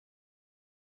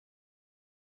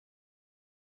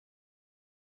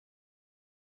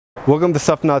Welcome to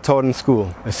Stuff Not Taught in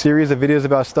School, a series of videos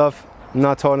about stuff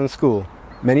not taught in school.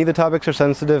 Many of the topics are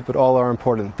sensitive, but all are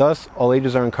important. Thus, all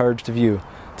ages are encouraged to view.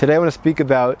 Today I want to speak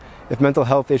about if mental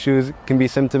health issues can be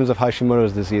symptoms of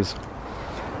Hashimoto's disease.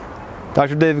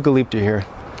 Dr. David Galipta here.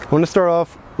 I want to start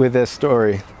off with this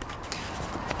story.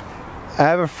 I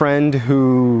have a friend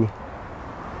who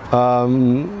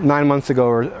 9 months ago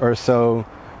or so,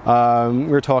 we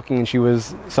were talking and she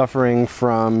was suffering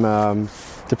from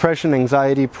depression,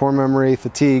 anxiety, poor memory,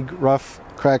 fatigue, rough,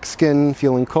 cracked skin,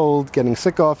 feeling cold, getting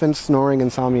sick often, snoring,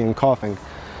 insomnia, and coughing.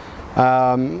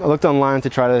 I looked online to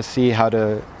try to see how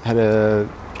to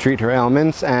treat her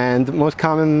ailments, and the most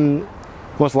common,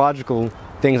 most logical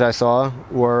things I saw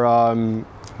were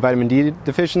vitamin D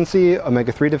deficiency,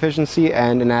 omega-3 deficiency,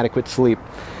 and inadequate sleep.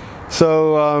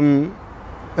 So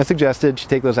I suggested she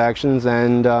take those actions,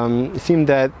 and it seemed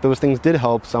that those things did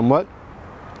help somewhat.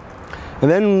 And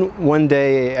then one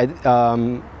day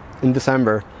in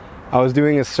December, I was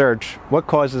doing a search, what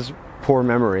causes poor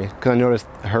memory? Because I noticed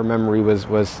her memory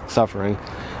was suffering.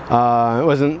 It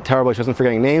wasn't terrible, she wasn't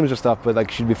forgetting names or stuff, but like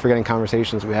she'd be forgetting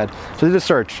conversations we had. So I did a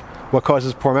search, what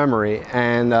causes poor memory?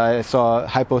 And I saw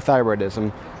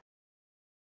hypothyroidism.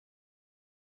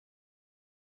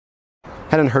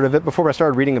 Hadn't heard of it before, but I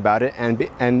started reading about it,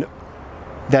 and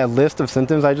that list of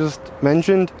symptoms I just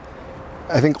mentioned,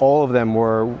 I think all of them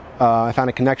were, I found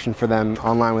a connection for them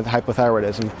online with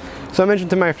hypothyroidism. So I mentioned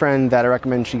to my friend that I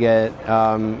recommend she get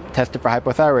tested for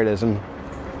hypothyroidism.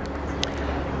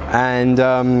 And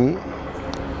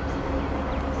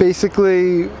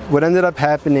basically what ended up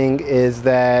happening is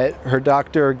that her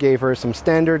doctor gave her some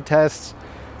standard tests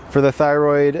for the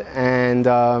thyroid,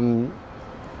 and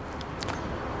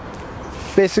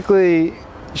basically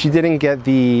she didn't get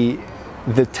the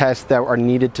tests that are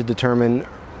needed to determine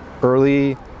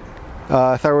early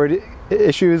thyroid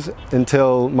issues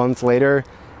until months later,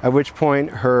 at which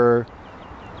point her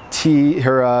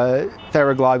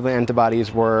thyroglobulin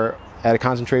antibodies were at a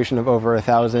concentration of over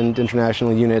 1,000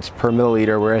 international units per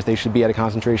milliliter, whereas they should be at a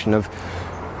concentration of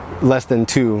less than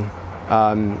 2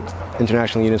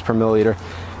 international units per milliliter.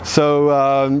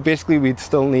 So basically we'd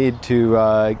still need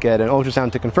to get an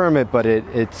ultrasound to confirm it, but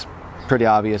it's pretty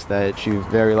obvious that she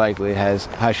very likely has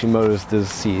Hashimoto's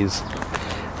disease.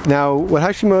 Now, what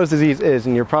Hashimoto's disease is,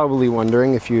 and you're probably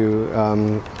wondering if you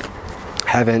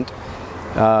haven't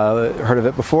heard of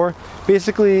it before,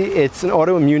 basically it's an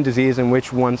autoimmune disease in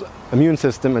which one's immune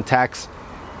system attacks,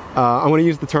 I'm going to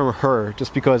use the term her,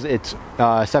 just because it's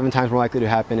 7 times more likely to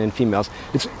happen in females.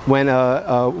 It's when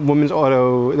a woman's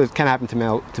it can happen to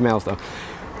males though.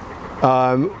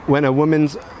 When a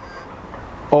woman's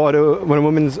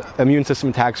immune system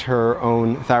attacks her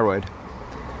own thyroid,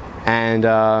 and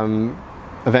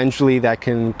eventually that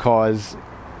can cause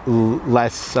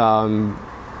less T3,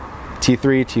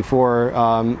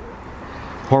 T4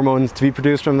 hormones to be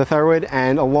produced from the thyroid,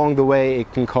 and along the way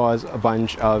it can cause a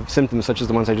bunch of symptoms such as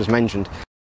the ones I just mentioned.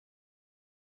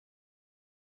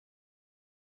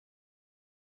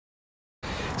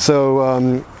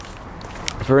 So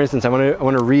for instance, I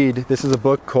want to read, this is a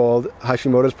book called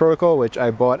Hashimoto's Protocol, which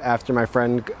I bought after my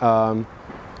friend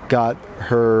got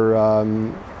her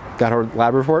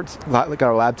lab reports, got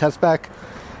her lab tests back.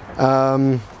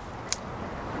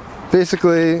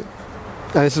 Basically,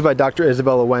 this is by Dr.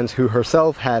 Isabella Wentz, who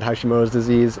herself had Hashimoto's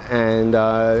disease, and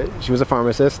she was a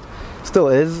pharmacist, still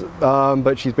is,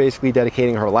 but she's basically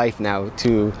dedicating her life now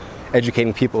to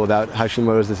educating people about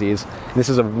Hashimoto's disease. And this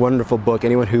is a wonderful book.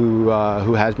 Anyone who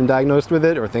has been diagnosed with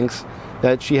it or thinks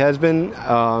that she has been,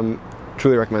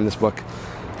 truly recommend this book.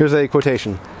 Here's a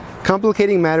quotation.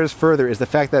 Complicating matters further is the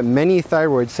fact that many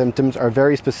thyroid symptoms are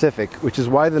very specific, which is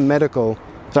why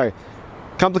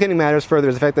Complicating matters further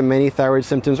is the fact that many thyroid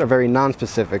symptoms are very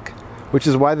non-specific, which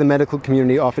is why the medical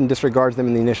community often disregards them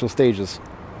in the initial stages.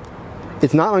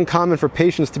 It's not uncommon for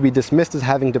patients to be dismissed as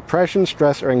having depression,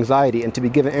 stress, or anxiety, and to be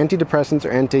given antidepressants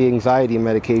or anti-anxiety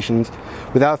medications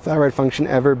without thyroid function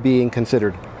ever being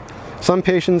considered. Some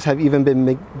patients have even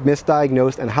been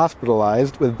misdiagnosed and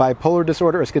hospitalized with bipolar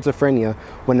disorder or schizophrenia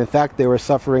when in fact they were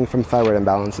suffering from thyroid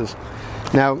imbalances.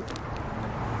 Now,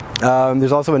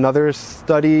 there's also another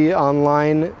study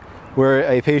online where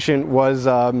a patient was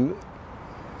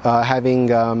having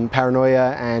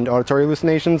paranoia and auditory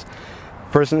hallucinations.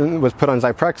 The person was put on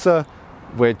Zyprexa,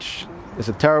 which is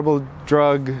a terrible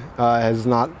drug, has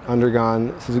not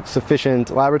undergone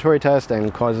sufficient laboratory tests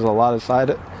and causes a lot of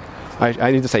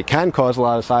I need to say can cause a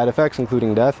lot of side effects,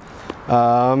 including death.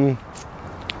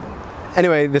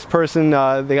 Anyway, this person,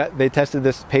 they tested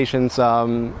this patient's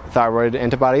thyroid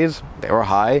antibodies. They were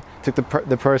high. Took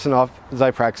the person off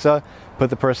Zyprexa, put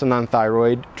the person on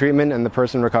thyroid treatment, and the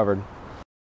person recovered.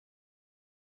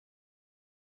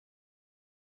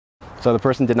 So the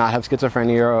person did not have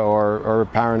schizophrenia or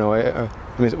paranoia.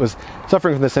 I mean, it was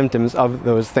suffering from the symptoms of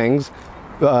those things,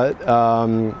 but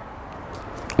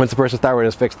once the person's thyroid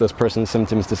is fixed, those person's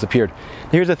symptoms disappeared.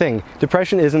 Here's the thing: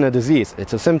 depression isn't a disease;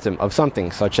 it's a symptom of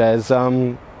something, such as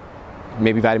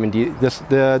maybe vitamin D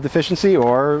deficiency,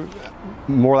 or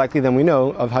more likely than we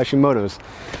know, of Hashimoto's.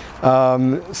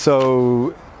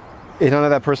 So it's not that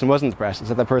that person wasn't depressed; it's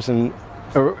that that person,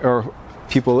 or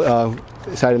people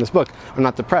cited in this book, are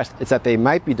not depressed. It's that they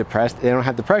might be depressed. They don't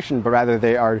have depression, but rather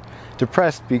they are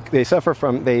depressed. They suffer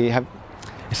from. They have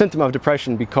a symptom of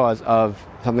depression because of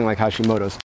something like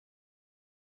Hashimoto's.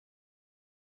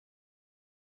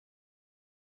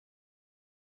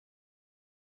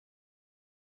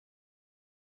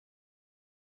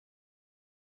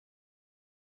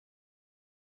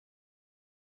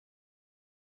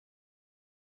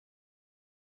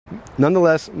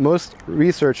 Nonetheless, most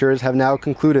researchers have now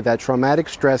concluded that traumatic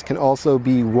stress can also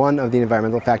be one of the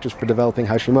environmental factors for developing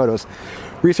Hashimoto's.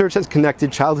 Research has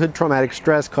connected childhood traumatic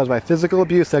stress caused by physical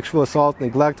abuse, sexual assault,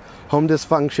 neglect, home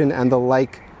dysfunction, and the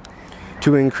like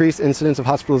to increased incidence of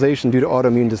hospitalization due to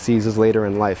autoimmune diseases later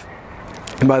in life.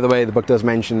 And by the way, the book does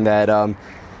mention that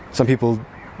some people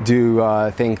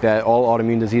do think that all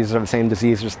autoimmune diseases are the same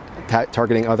disease, just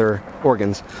targeting other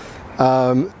organs.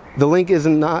 The link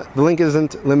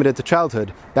isn't limited to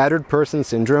childhood. Battered person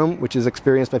syndrome, which is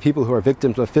experienced by people who are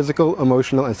victims of physical,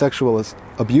 emotional, and sexual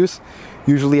abuse,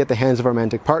 usually at the hands of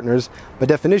romantic partners, by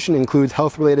definition includes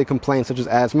health-related complaints such as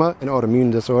asthma, an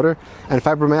autoimmune disorder, and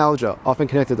fibromyalgia, often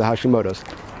connected to Hashimoto's.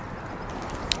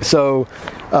 So,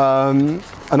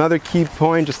 another key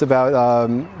point just about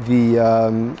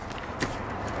the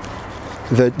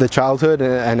childhood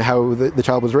and how the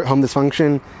child was home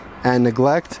dysfunction and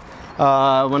neglect.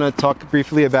 I want to talk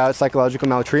briefly about psychological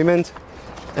maltreatment,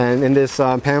 and in this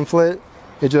pamphlet,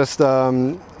 it just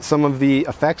some of the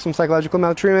effects from psychological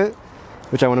maltreatment,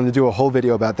 which I wanted to do a whole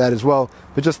video about that as well,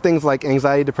 but just things like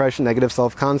anxiety, depression, negative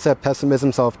self-concept,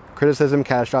 pessimism, self-criticism,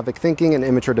 catastrophic thinking, and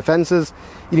immature defenses,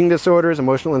 eating disorders,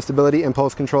 emotional instability,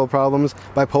 impulse control problems,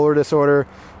 bipolar disorder,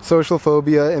 social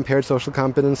phobia, impaired social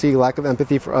competency, lack of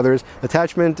empathy for others,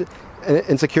 attachment,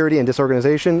 insecurity and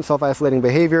disorganization, self-isolating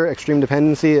behavior, extreme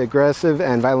dependency, aggressive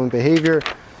and violent behavior,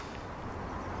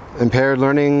 impaired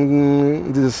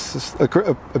learning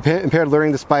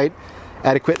despite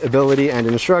adequate ability and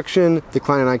instruction,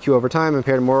 decline in IQ over time,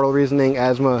 impaired moral reasoning,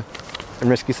 asthma,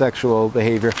 and risky sexual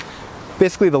behavior.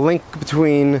 Basically, the link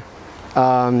between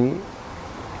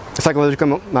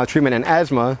psychological maltreatment and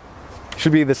asthma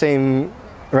should be the same,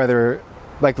 rather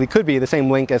likely could be the same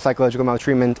link as psychological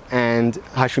maltreatment and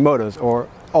Hashimoto's, or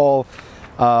all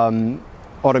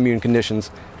autoimmune conditions.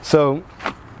 So,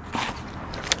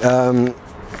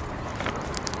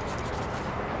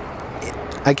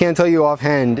 I can't tell you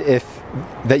offhand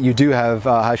that you do have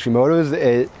Hashimoto's.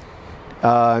 It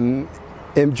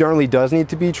generally does need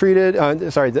to be treated. It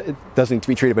doesn't need to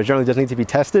be treated, but it generally does need to be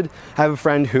tested. I have a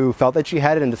friend who felt that she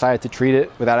had it and decided to treat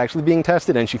it without actually being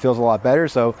tested, and she feels a lot better.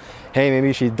 So, hey,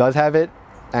 maybe she does have it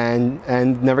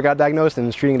and never got diagnosed and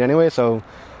is treating it anyway. So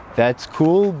that's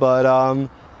cool, but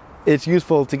it's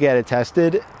useful to get it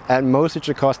tested. At most, it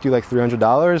should cost you like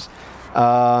 $300.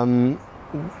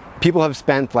 People have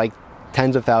spent like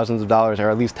tens of thousands of dollars, or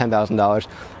at least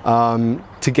 $10,000,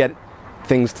 to get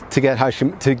things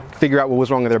to figure out what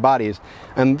was wrong with their bodies.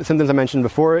 And the symptoms I mentioned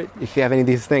before, if you have any of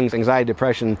these things, anxiety,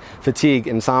 depression, fatigue,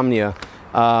 insomnia,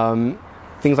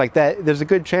 things like that, there's a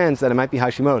good chance that it might be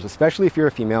Hashimoto's, especially if you're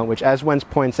a female, which, as Wentz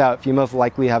points out, females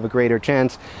likely have a greater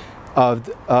chance of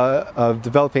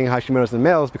developing Hashimoto's than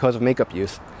males because of makeup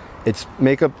use. It's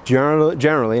makeup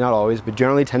generally, not always, but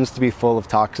generally tends to be full of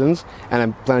toxins, and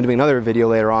I'm planning to do another video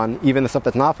later on. Even the stuff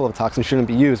that's not full of toxins shouldn't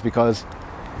be used because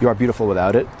you are beautiful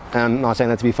without it. And I'm not saying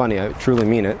that to be funny, I truly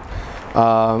mean it.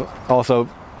 Also,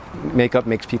 makeup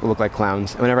makes people look like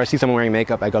clowns. And whenever I see someone wearing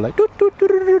makeup, I go like, doot, doot,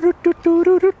 doot, doot, doot, doot,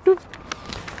 doot, doot, doot.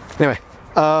 Anyway,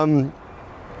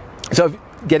 so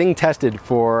getting tested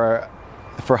for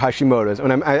Hashimoto's,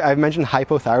 when I've mentioned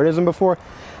hypothyroidism before.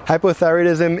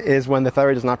 Hypothyroidism is when the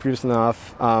thyroid does not produce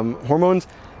enough hormones.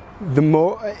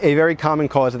 A very common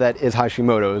cause of that is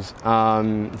Hashimoto's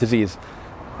disease.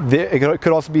 It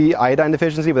could also be iodine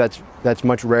deficiency, but that's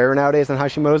much rarer nowadays than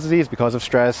Hashimoto's disease because of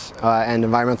stress and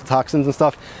environmental toxins and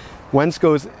stuff. Wentz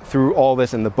goes through all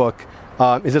this in the book.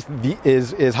 Is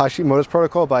Hashimoto's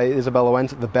Protocol by Isabella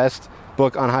Wentz the best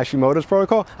book on Hashimoto's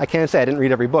protocol? I can't say, I didn't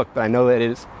read every book, but I know that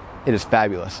it is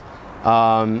fabulous.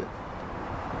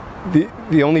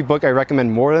 The only book I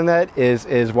recommend more than that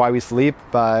is Why We Sleep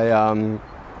by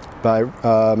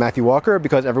Matthew Walker,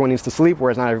 because everyone needs to sleep,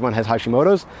 whereas not everyone has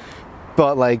Hashimoto's.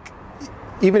 But like,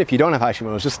 even if you don't have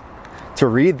Hashimoto's, just to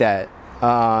read that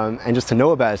and just to know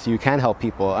about it so you can help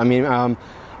people. I mean, I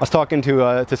was talking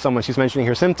to someone, she's mentioning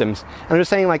her symptoms, and I'm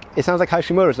just saying, like, it sounds like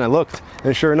Hashimoto's, and I looked,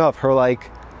 and sure enough, her, like,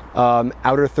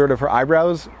 outer third of her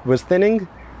eyebrows was thinning,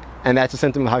 and that's a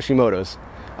symptom of Hashimoto's.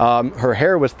 Her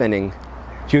hair was thinning.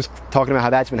 She was talking about how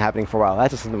that's been happening for a while.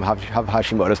 That's a symptom of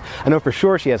Hashimoto's. I know for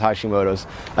sure she has Hashimoto's.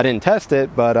 I didn't test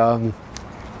it, but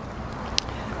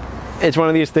it's one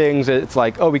of these things, it's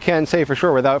like, oh, we can't say for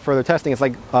sure without further testing. It's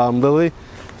like Lily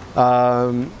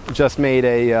just made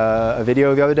a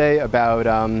video the other day about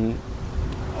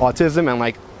autism, and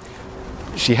like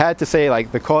she had to say,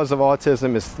 like, the cause of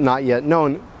autism is not yet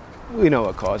known. We know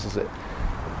what causes it.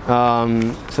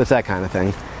 So it's that kind of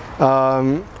thing.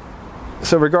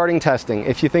 So regarding testing,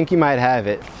 if you think you might have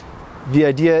it, the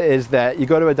idea is that you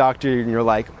go to a doctor and you're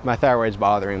like, my thyroid's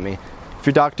bothering me. If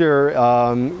your doctor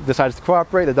decides to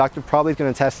cooperate, the doctor probably is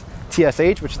going to test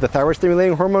TSH, which is the thyroid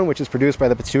stimulating hormone, which is produced by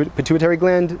the pituitary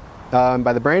gland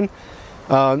by the brain,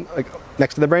 like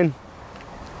next to the brain.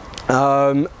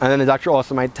 And then the doctor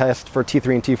also might test for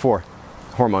T3 and T4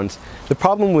 hormones. The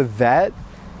problem with that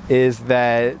is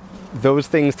that those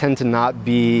things tend to not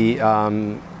be,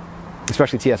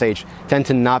 especially TSH, tend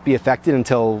to not be affected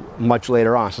until much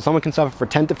later on. So someone can suffer for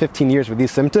 10 to 15 years with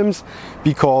these symptoms,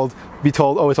 be told,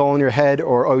 oh, it's all in your head,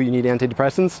 or oh, you need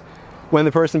antidepressants, when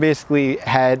the person basically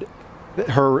had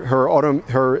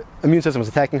her immune system was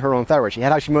attacking her own thyroid. She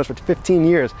had Hashimoto's for 15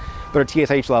 years, but her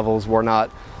TSH levels were not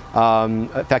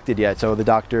affected yet, so the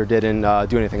doctor didn't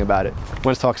do anything about it.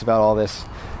 Wentz talks about all this.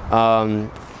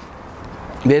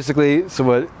 Basically, so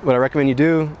what I recommend you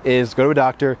do is go to a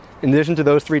doctor. In addition to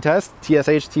those 3 tests,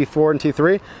 TSH, T4, and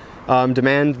T3,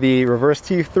 demand the reverse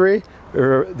T3,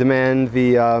 demand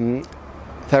the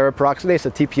thyroid peroxidase,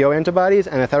 the TPO antibodies,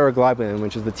 and the thyroglobulin,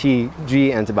 which is the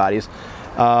TG antibodies.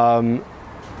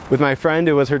 With my friend,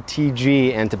 it was her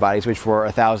TG antibodies, which were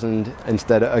 1,000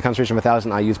 instead, a concentration of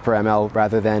 1,000 IUs per ml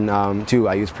rather than 2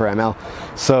 IUs per ml.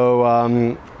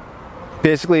 So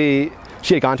basically,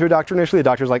 she had gone to a doctor initially. The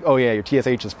doctor was like, oh yeah, your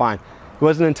TSH is fine. It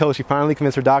wasn't until she finally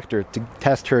convinced her doctor to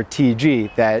test her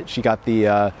TG that she got we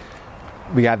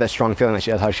had that strong feeling that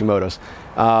she has Hashimoto's,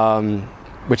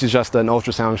 which is just an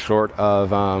ultrasound short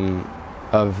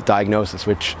of diagnosis,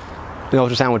 which an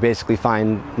ultrasound would basically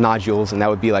find nodules, and that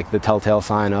would be like the telltale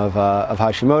sign of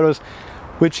Hashimoto's,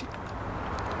 which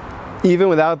even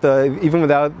without the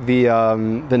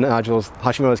nodules,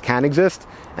 Hashimoto's can exist,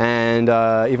 and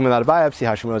even without a biopsy,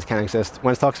 Hashimoto's can exist.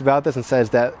 Wentz talks about this and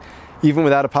says that even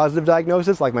without a positive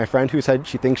diagnosis, like my friend who said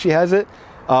she thinks she has it,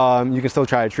 you can still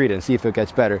try to treat it and see if it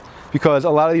gets better. Because a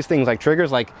lot of these things, like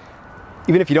triggers, like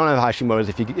even if you don't have Hashimoto's,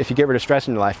 if you get rid of stress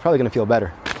in your life, you're probably going to feel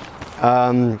better.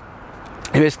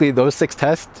 Basically, those 6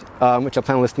 tests, which I'll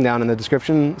plan on listing down in the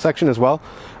description section as well,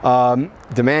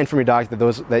 demand from your doctor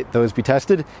that those be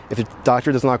tested. If the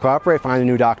doctor does not cooperate, find a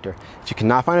new doctor. If you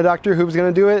cannot find a doctor who's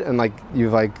going to do it, and like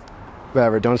you've like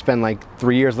whatever, don't spend like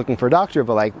 3 years looking for a doctor,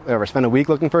 but like whatever, spend a week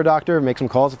looking for a doctor, make some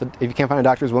calls if you can't find a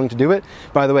doctor who's willing to do it.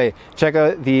 By the way, check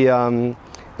out the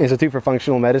Institute for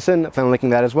Functional Medicine. I plan on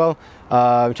linking that as well.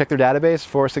 Check their database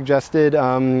for suggested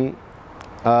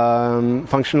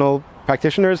functional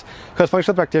practitioners, because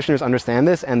functional practitioners understand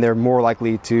this and they're more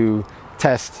likely to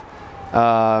test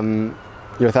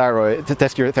your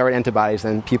thyroid antibodies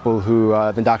than people who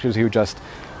than doctors who just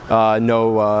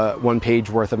know 1 page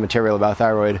worth of material about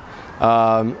thyroid.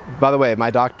 By the way, my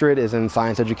doctorate is in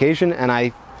science education, and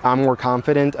I'm more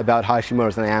confident about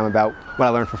Hashimoto's than I am about what I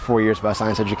learned for 4 years about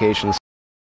science education.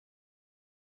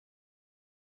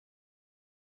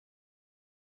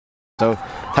 So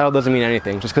title doesn't mean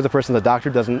anything. Just because a person's a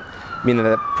doctor doesn't mean that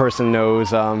that person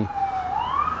knows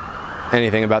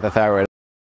anything about the thyroid.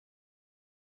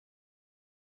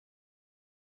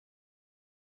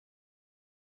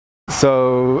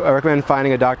 So I recommend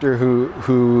finding a doctor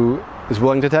who is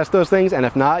willing to test those things, and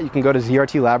if not, you can go to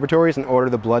ZRT Laboratories and order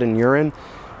the blood and urine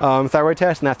thyroid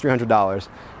test, and that's $300.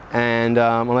 And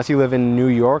unless you live in New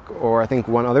York or I think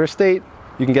one other state,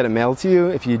 you can get it mailed to you.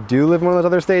 If you do live in one of those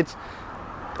other states,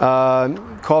 call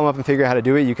them up and figure out how to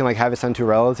do it. You can like have it sent to a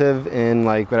relative in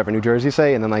like whatever, New Jersey,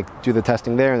 say, and then like do the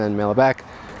testing there and then mail it back.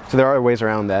 So there are ways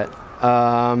around that.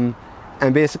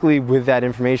 And basically with that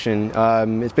information,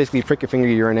 it's basically prick your finger,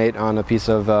 urinate on a piece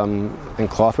of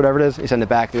cloth, whatever it is. You send it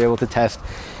back. They're able to test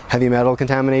heavy metal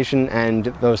contamination and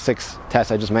those 6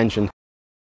 tests I just mentioned.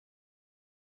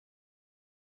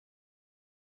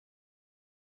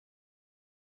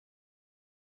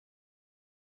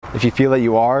 If you feel that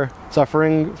you are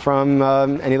suffering from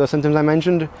any of those symptoms I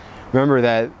mentioned, remember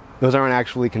that those aren't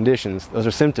actually conditions. Those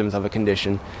are symptoms of a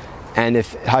condition. And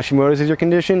if Hashimoto's is your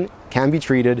condition, can be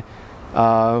treated.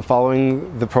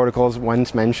 following the protocols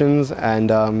Wentz mentions,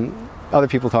 and other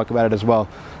people talk about it as well.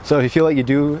 So if you feel like you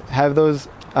do have those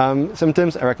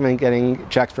symptoms, I recommend getting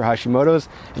checked for Hashimoto's.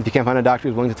 If you can't find a doctor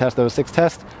who's willing to test those 6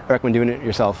 tests, I recommend doing it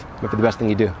yourself. It might be the best thing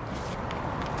you do.